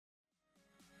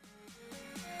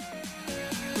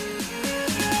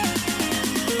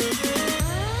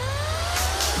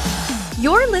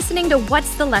You're listening to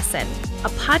What's the Lesson, a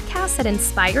podcast that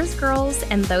inspires girls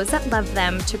and those that love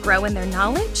them to grow in their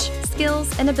knowledge,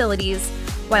 skills, and abilities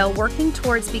while working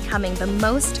towards becoming the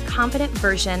most confident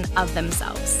version of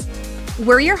themselves.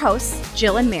 We're your hosts,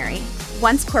 Jill and Mary,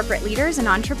 once corporate leaders and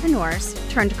entrepreneurs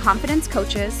turned confidence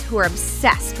coaches who are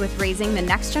obsessed with raising the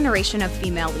next generation of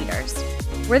female leaders.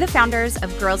 We're the founders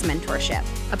of Girls Mentorship,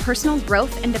 a personal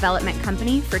growth and development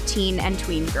company for teen and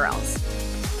tween girls.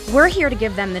 We're here to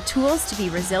give them the tools to be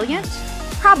resilient,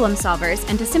 problem solvers,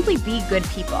 and to simply be good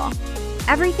people.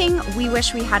 Everything we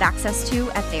wish we had access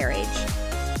to at their age.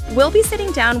 We'll be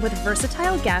sitting down with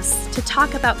versatile guests to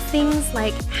talk about things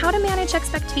like how to manage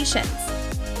expectations,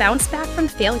 bounce back from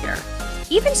failure,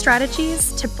 even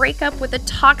strategies to break up with a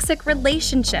toxic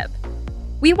relationship.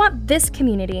 We want this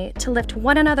community to lift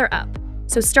one another up.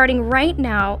 So starting right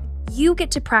now, you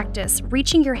get to practice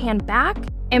reaching your hand back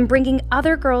and bringing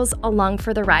other girls along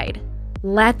for the ride.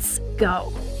 Let's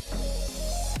go.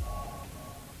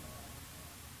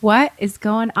 What is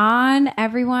going on,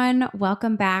 everyone?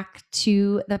 Welcome back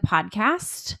to the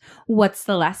podcast. What's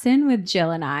the Lesson with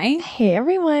Jill and I? Hey,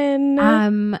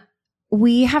 everyone.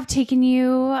 We have taken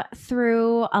you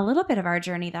through a little bit of our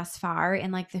journey thus far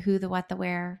in like the who, the what, the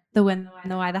where, the when, the when,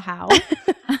 the why, the how.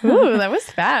 Ooh, that was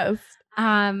fast.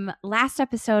 Last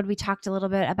episode, we talked a little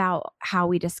bit about how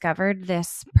we discovered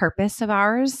this purpose of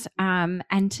ours.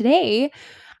 And today,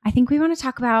 I think we want to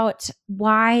talk about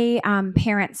why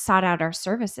parents sought out our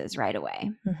services right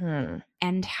away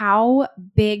and how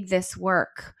big this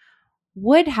work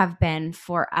would have been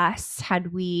for us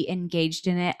had we engaged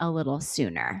in it a little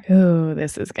sooner. Ooh,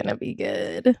 this is going to be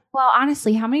good. Well,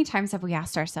 honestly, how many times have we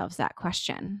asked ourselves that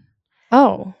question?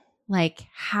 Oh, Like,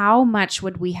 how much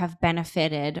would we have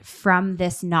benefited from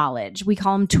this knowledge? We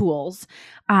call them tools,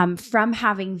 from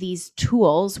having these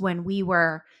tools when we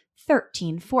were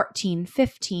 13, 14,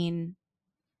 15,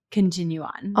 continue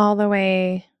on. All the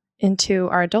way into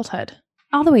our adulthood.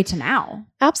 All the way to now.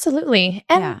 Absolutely.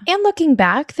 And looking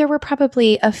back, there were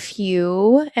probably a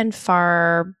few and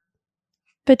far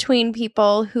between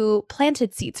people who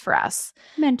planted seeds for us.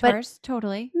 Mentors,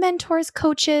 totally. Mentors,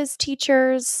 coaches,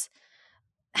 teachers.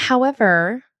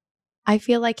 However, I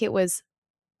feel like it was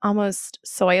almost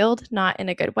soiled, not in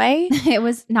a good way. It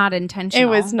was not intentional. It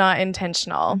was not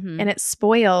intentional. Mhm. And it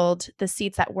spoiled the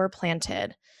seeds that were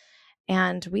planted.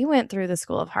 And we went through the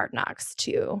school of hard knocks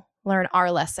to learn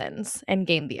our lessons and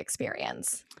gain the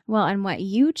experience. Well, and what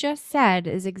you just said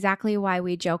is exactly why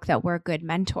we joke that we're good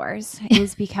mentors,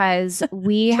 is because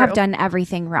we have done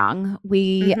everything wrong.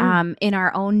 We, in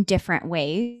our own different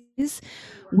ways,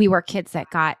 we were kids that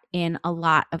got in a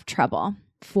lot of trouble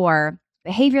for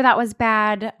behavior that was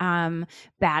bad,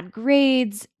 bad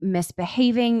grades,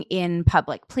 misbehaving in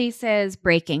public places,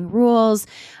 breaking rules.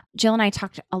 Jill and I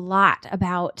talked a lot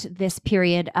about this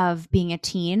period of being a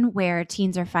teen where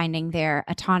teens are finding their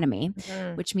autonomy,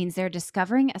 which means they're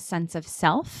discovering a sense of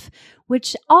self,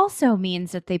 which also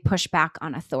means that they push back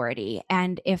on authority.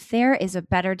 And if there is a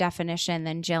better definition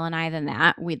than Jill and I than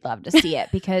that, we'd love to see it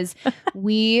because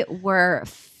we were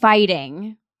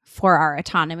fighting for our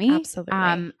autonomy. Absolutely.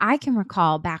 I can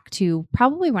recall back to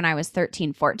probably when I was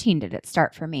 13, 14, did it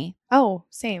start for me? Oh,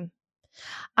 same.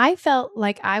 I felt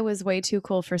like I was way too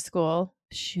cool for school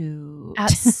Shoot.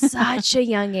 at such a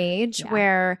young age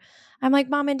where I'm like,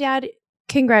 Mom and Dad,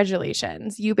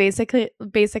 congratulations. You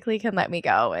basically can let me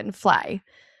go and fly.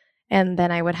 And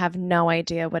then I would have no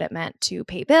idea what it meant to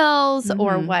pay bills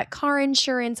or what car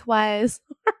insurance was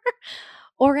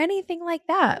or anything like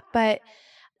that. But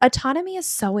autonomy is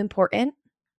so important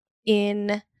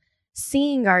in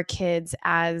seeing our kids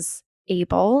as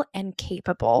able and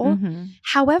capable.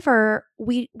 However,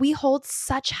 we hold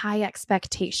such high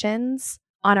expectations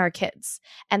on our kids,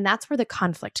 and that's where the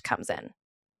conflict comes in.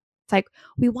 It's like,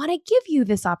 we want to give you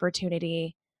this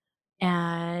opportunity,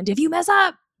 and if you mess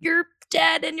up, you're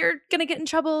dead and you're going to get in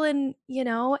trouble, and, you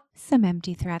know. Some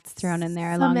empty threats thrown in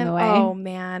there along the way. Oh,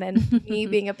 man. And me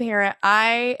being a parent,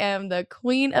 I am the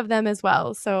queen of them as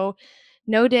well. So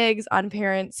no digs on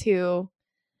parents who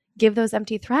give those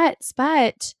empty threats,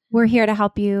 but we're here to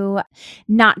help you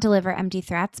not deliver empty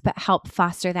threats, but help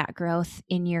foster that growth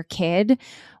in your kid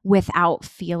without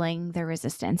feeling the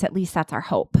resistance. At least that's our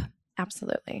hope.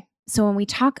 Absolutely. So when we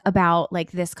talk about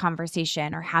like this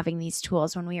conversation or having these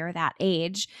tools when we were that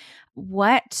age,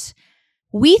 what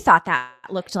we thought that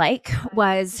looked like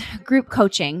was group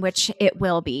coaching, which it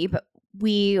will be, but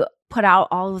we put out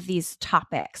all of these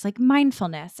topics like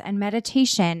mindfulness and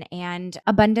meditation and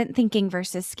abundant thinking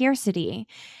versus scarcity.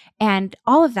 And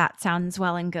all of that sounds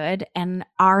well and good and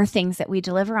are things that we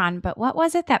deliver on. But what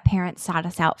was it that parents sought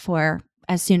us out for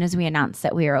as soon as we announced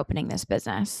that we were opening this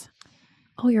business?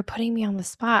 Oh, you're putting me on the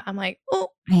spot. I'm like, oh,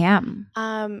 I am.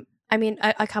 I mean,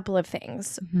 a couple of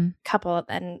things,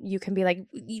 Mm-hmm. and you can be like,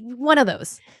 one of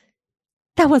those.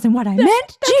 That wasn't what I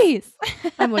meant. Jeez.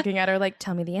 I'm looking at her like,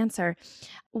 tell me the answer.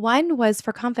 One was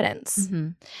for confidence. Mm-hmm.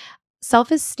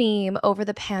 Self-esteem over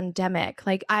the pandemic.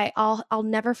 Like I'll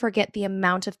never forget the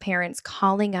amount of parents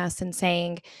calling us and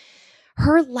saying,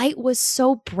 her light was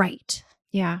so bright.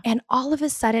 Yeah. And all of a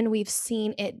sudden we've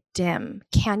seen it dim.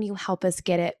 Can you help us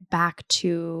get it back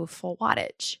to full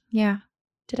wattage? Yeah.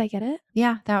 Did I get it?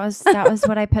 Yeah. That was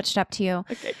what I pitched up to you.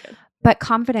 Okay, good. But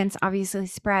confidence obviously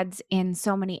spreads in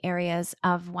so many areas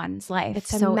of one's life.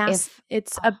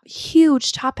 It's a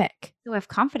huge topic. So if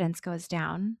confidence goes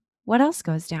down, what else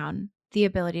goes down? The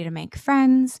ability to make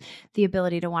friends, the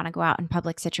ability to want to go out in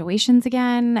public situations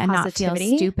again and not feel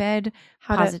stupid.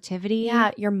 Positivity.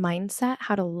 Your mindset,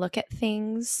 how to look at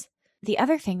things. The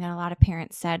other thing that a lot of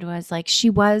parents said was like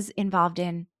she was involved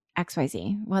in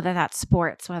XYZ, whether that's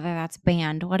sports, whether that's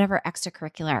band, whatever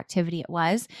extracurricular activity it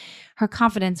was, her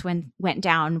confidence went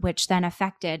down, which then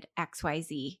affected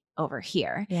XYZ over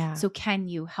here. Yeah. So can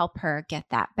you help her get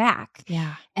that back?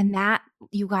 Yeah. And that,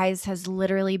 you guys, has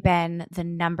literally been the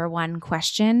number one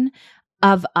question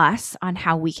of us on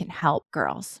how we can help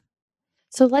girls.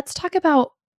 So let's talk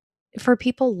about, for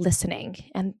people listening,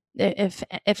 and if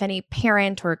any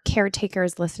parent or caretaker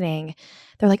is listening,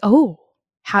 they're like, oh,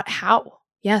 how?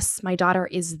 Yes, my daughter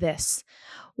is this.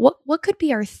 What could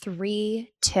be our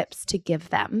 3 tips to give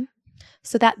them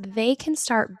so that they can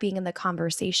start being in the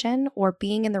conversation or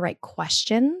being in the right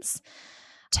questions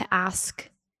to ask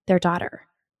their daughter?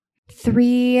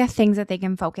 3 things that they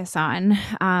can focus on.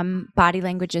 Body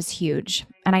language is huge.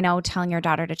 And I know telling your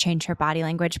daughter to change her body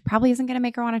language probably isn't going to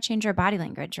make her want to change her body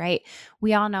language, right?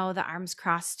 We all know the arms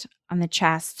crossed on the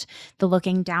chest, the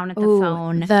looking down at the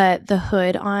phone. The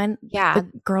hood on. Yeah.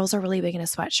 The girls are really big into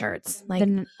sweatshirts. Like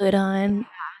the hood on.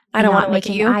 I don't want to look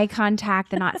at you. Eye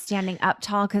contact, the not standing up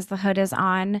tall because the hood is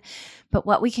on. But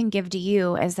what we can give to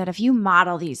you is that if you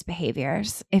model these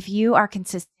behaviors, if you are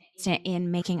consistent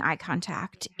in making eye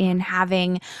contact, in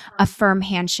having a firm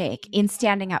handshake, in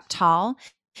standing up tall,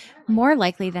 more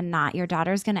likely than not, your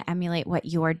daughter's going to emulate what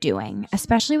you're doing,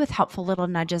 especially with helpful little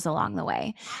nudges along the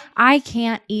way. I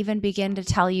can't even begin to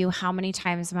tell you how many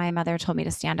times my mother told me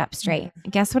to stand up straight.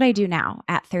 Guess what I do now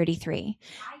at 33?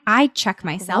 I check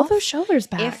myself. Roll those shoulders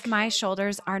back. If my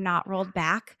shoulders are not rolled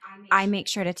back, I make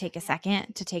sure to take a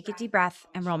second to take a deep breath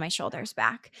and roll my shoulders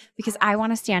back because I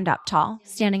want to stand up tall.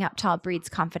 Standing up tall breeds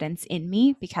confidence in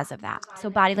me because of that. So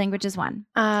body language is one.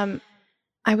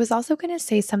 I was also going to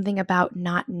say something about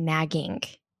not nagging.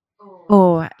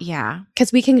 Oh, yeah.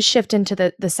 Because we can shift into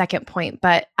the second point,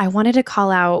 but I wanted to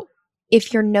call out,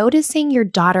 if you're noticing your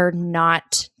daughter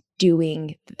not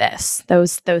doing those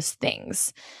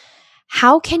things,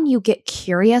 how can you get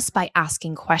curious by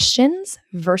asking questions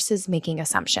versus making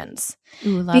assumptions?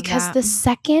 Ooh, love because that. The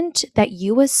second that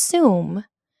you assume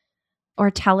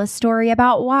or tell a story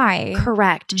about why,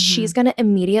 correct, she's going to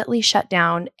immediately shut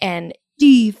down and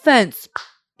defense.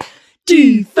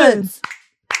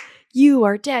 You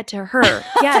are dead to her.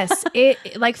 Yes,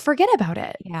 like forget about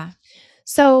it. Yeah.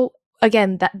 So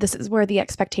again, this is where the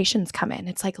expectations come in.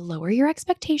 It's like lower your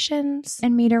expectations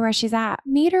and meet her where she's at.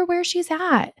 Meet her where she's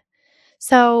at.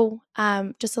 So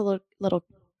just a little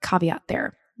caveat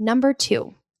there. Number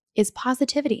 2 is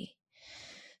positivity.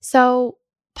 So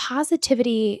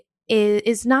positivity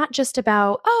is not just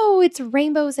about, oh, it's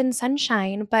rainbows and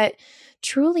sunshine, but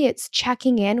truly it's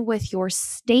checking in with your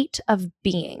state of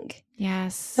being.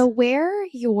 Yes. So where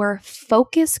your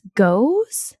focus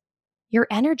goes, your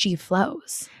energy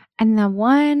flows. And the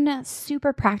one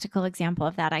super practical example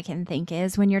of that I can think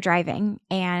is when you're driving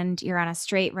and you're on a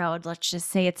straight road. Let's just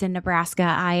say it's in Nebraska.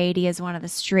 I-80 is one of the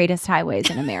straightest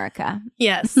highways in America.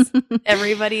 Yes.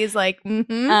 Everybody's like,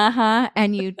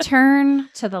 And you turn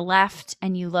to the left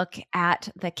and you look at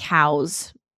the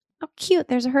cows. Oh, cute.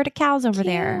 There's a herd of cows over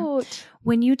there.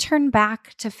 When you turn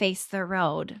back to face the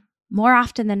road, more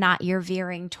often than not, you're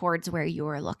veering towards where you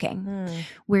are looking.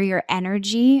 Where your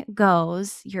energy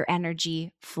goes, your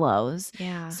energy flows.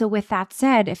 Yeah. So with that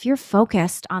said, if you're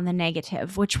focused on the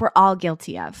negative, which we're all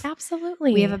guilty of.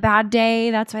 Absolutely. We have a bad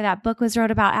day. That's why that book was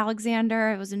wrote about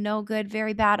Alexander. It was a no good,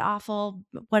 very bad, awful,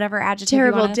 whatever adjective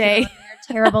terrible you want to day.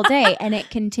 Terrible day. And it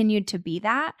continued to be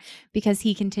that because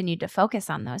he continued to focus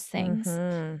on those things.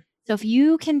 So if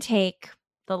you can take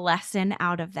the lesson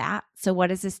out of that. So what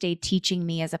is this day teaching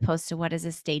me as opposed to what is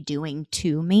this day doing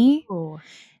to me?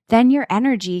 then your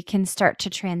energy can start to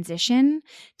transition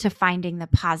to finding the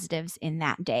positives in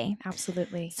that day.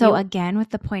 Absolutely. So again, with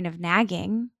the point of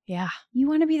nagging, you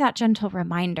want to be that gentle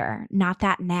reminder, not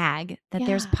that nag, that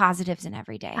there's positives in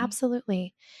every day.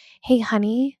 Absolutely. Hey,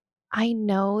 honey, I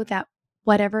know that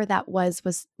whatever that was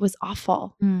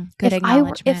awful. Good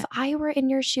acknowledgement. If I were in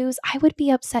your shoes, I would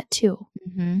be upset too.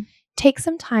 Take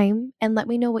some time and let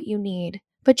me know what you need,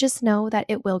 but just know that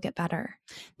it will get better.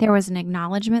 There was an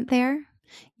acknowledgement there.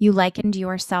 You likened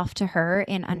yourself to her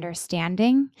in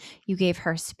understanding. You gave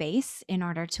her space in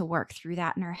order to work through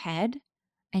that in her head.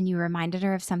 And you reminded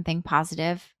her of something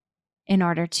positive in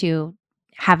order to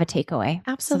have a takeaway.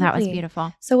 Absolutely. So that was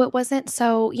beautiful. So it wasn't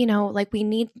so, like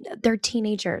they're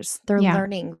teenagers. They're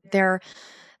learning. Their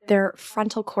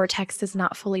frontal cortex is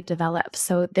not fully developed.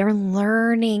 So they're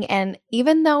learning. And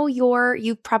even though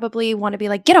you probably want to be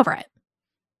like, get over it.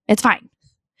 It's fine.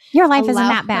 Your life isn't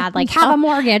that bad. Like have a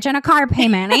mortgage and a car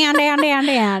payment and.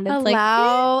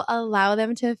 It's allow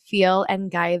them to feel and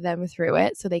guide them through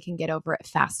it so they can get over it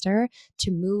faster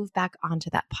to move back onto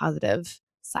that positive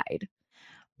side.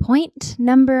 Point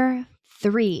number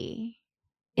 3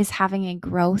 is having a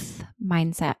growth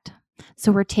mindset.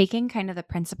 So we're taking kind of the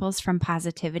principles from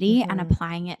positivity and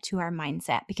applying it to our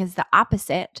mindset, because the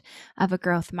opposite of a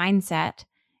growth mindset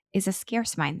is a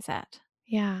scarce mindset.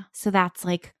 Yeah. So that's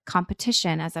like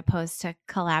competition as opposed to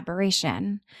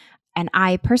collaboration. And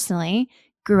I personally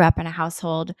grew up in a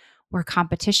household where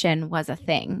competition was a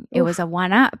thing. It was a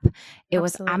one-up. It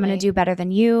was, I'm going to do better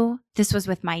than you. This was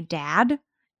with my dad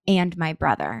and my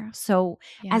brother. So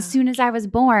as soon as I was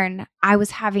born, I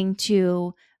was having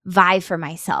to vie for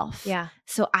myself. Yeah.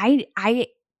 So I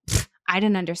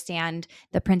didn't understand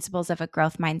the principles of a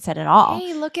growth mindset at all.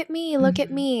 Hey, look at me. Look at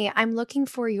me. I'm looking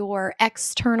for your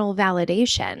external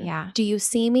validation. Yeah. Do you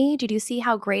see me? Did you see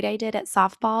how great I did at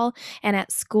softball and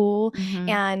at school?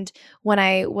 And when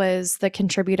I was the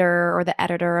contributor or the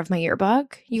editor of my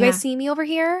yearbook, you guys see me over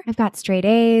here? I've got straight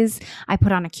A's. I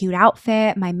put on a cute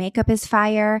outfit. My makeup is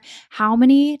fire. How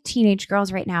many teenage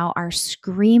girls right now are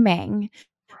screaming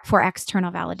for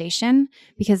external validation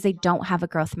because they don't have a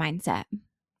growth mindset?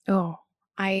 Oh,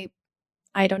 I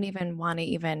don't even want to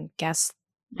even guess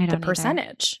the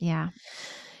percentage. Yeah.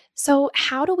 So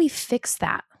how do we fix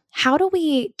that? How do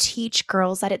we teach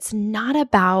girls that it's not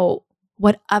about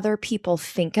what other people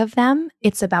think of them?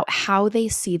 It's about how they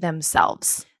see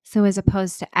themselves. So as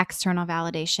opposed to external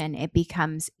validation, it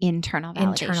becomes internal validation.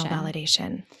 Internal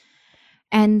validation.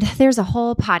 And there's a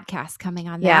whole podcast coming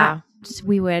on that.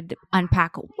 We would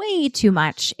unpack way too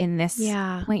much in this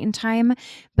point in time,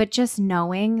 but just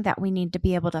knowing that we need to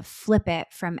be able to flip it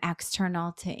from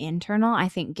external to internal, I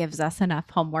think gives us enough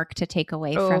homework to take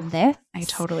away from this. I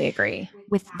totally agree.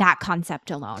 With that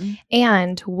concept alone.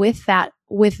 And with that,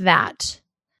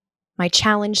 my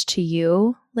challenge to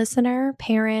you, listener,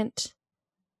 parent,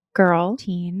 girl,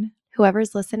 teen,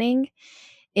 whoever's listening,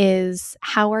 is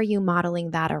how are you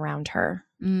modeling that around her?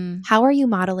 How are you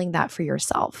modeling that for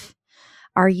yourself?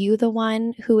 Are you the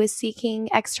one who is seeking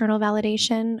external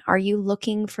validation? Are you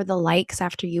looking for the likes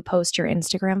after you post your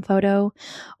Instagram photo,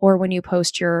 or when you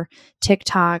post your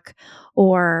TikTok,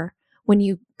 or when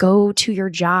you go to your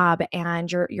job and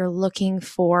you're looking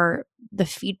for the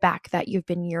feedback that you've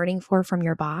been yearning for from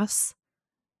your boss?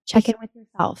 Check in with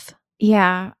yourself.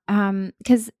 Yeah,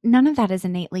 because none of that is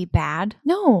innately bad.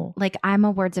 No. Like I'm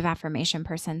a words of affirmation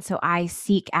person, so I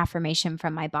seek affirmation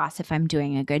from my boss if I'm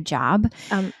doing a good job.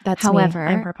 That's however,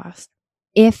 me. I'm her boss.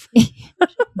 No,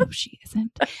 she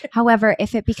isn't. However,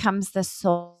 if it becomes the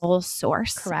sole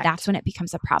source, correct, that's when it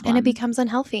becomes a problem. And it becomes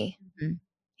unhealthy.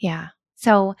 Yeah.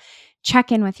 So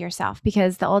check in with yourself,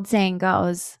 because the old saying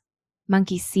goes,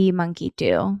 monkey see, monkey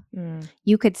do.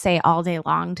 You could say all day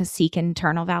long to seek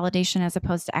internal validation as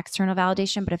opposed to external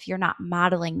validation, but if you're not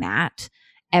modeling that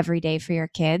every day for your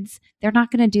kids, they're not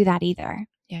going to do that either.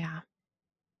 Yeah.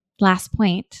 Last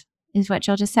point is what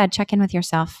Jill just said. Check in with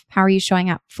yourself. How are you showing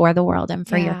up for the world and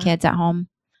for your kids at home?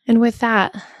 And with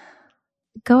that,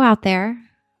 go out there,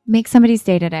 make somebody's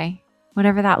day today.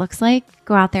 Whatever that looks like,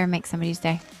 go out there and make somebody's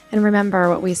day. And remember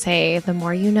what we say, the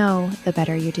more you know, the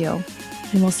better you do.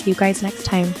 And we'll see you guys next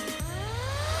time.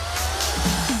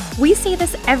 We say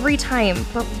this every time,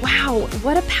 but wow,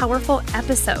 what a powerful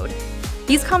episode.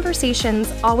 These conversations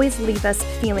always leave us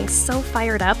feeling so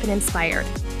fired up and inspired.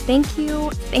 Thank you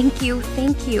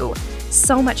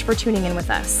so much for tuning in with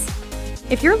us.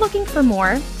 If you're looking for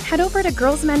more, head over to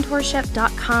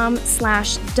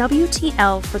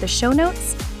girlsmentorship.com/WTL for the show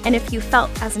notes. And if you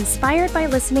felt as inspired by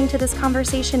listening to this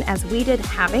conversation as we did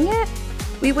having it,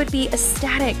 we would be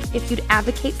ecstatic if you'd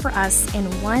advocate for us in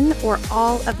one or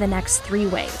all of the next 3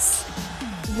 ways.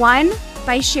 1,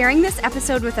 by sharing this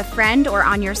episode with a friend or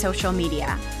on your social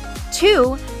media.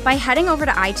 2, by heading over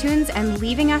to iTunes and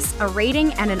leaving us a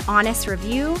rating and an honest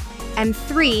review. And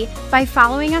 3, by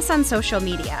following us on social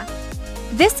media.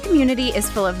 This community is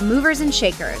full of movers and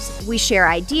shakers. We share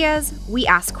ideas, we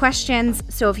ask questions,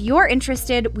 so if you're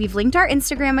interested, we've linked our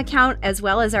Instagram account as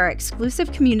well as our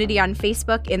exclusive community on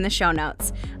Facebook in the show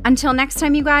notes. Until next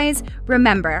time, you guys,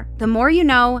 remember, the more you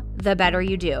know, the better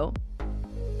you do.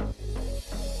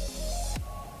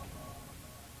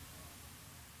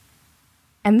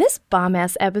 And this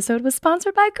bomb-ass episode was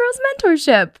sponsored by Girls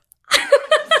Mentorship.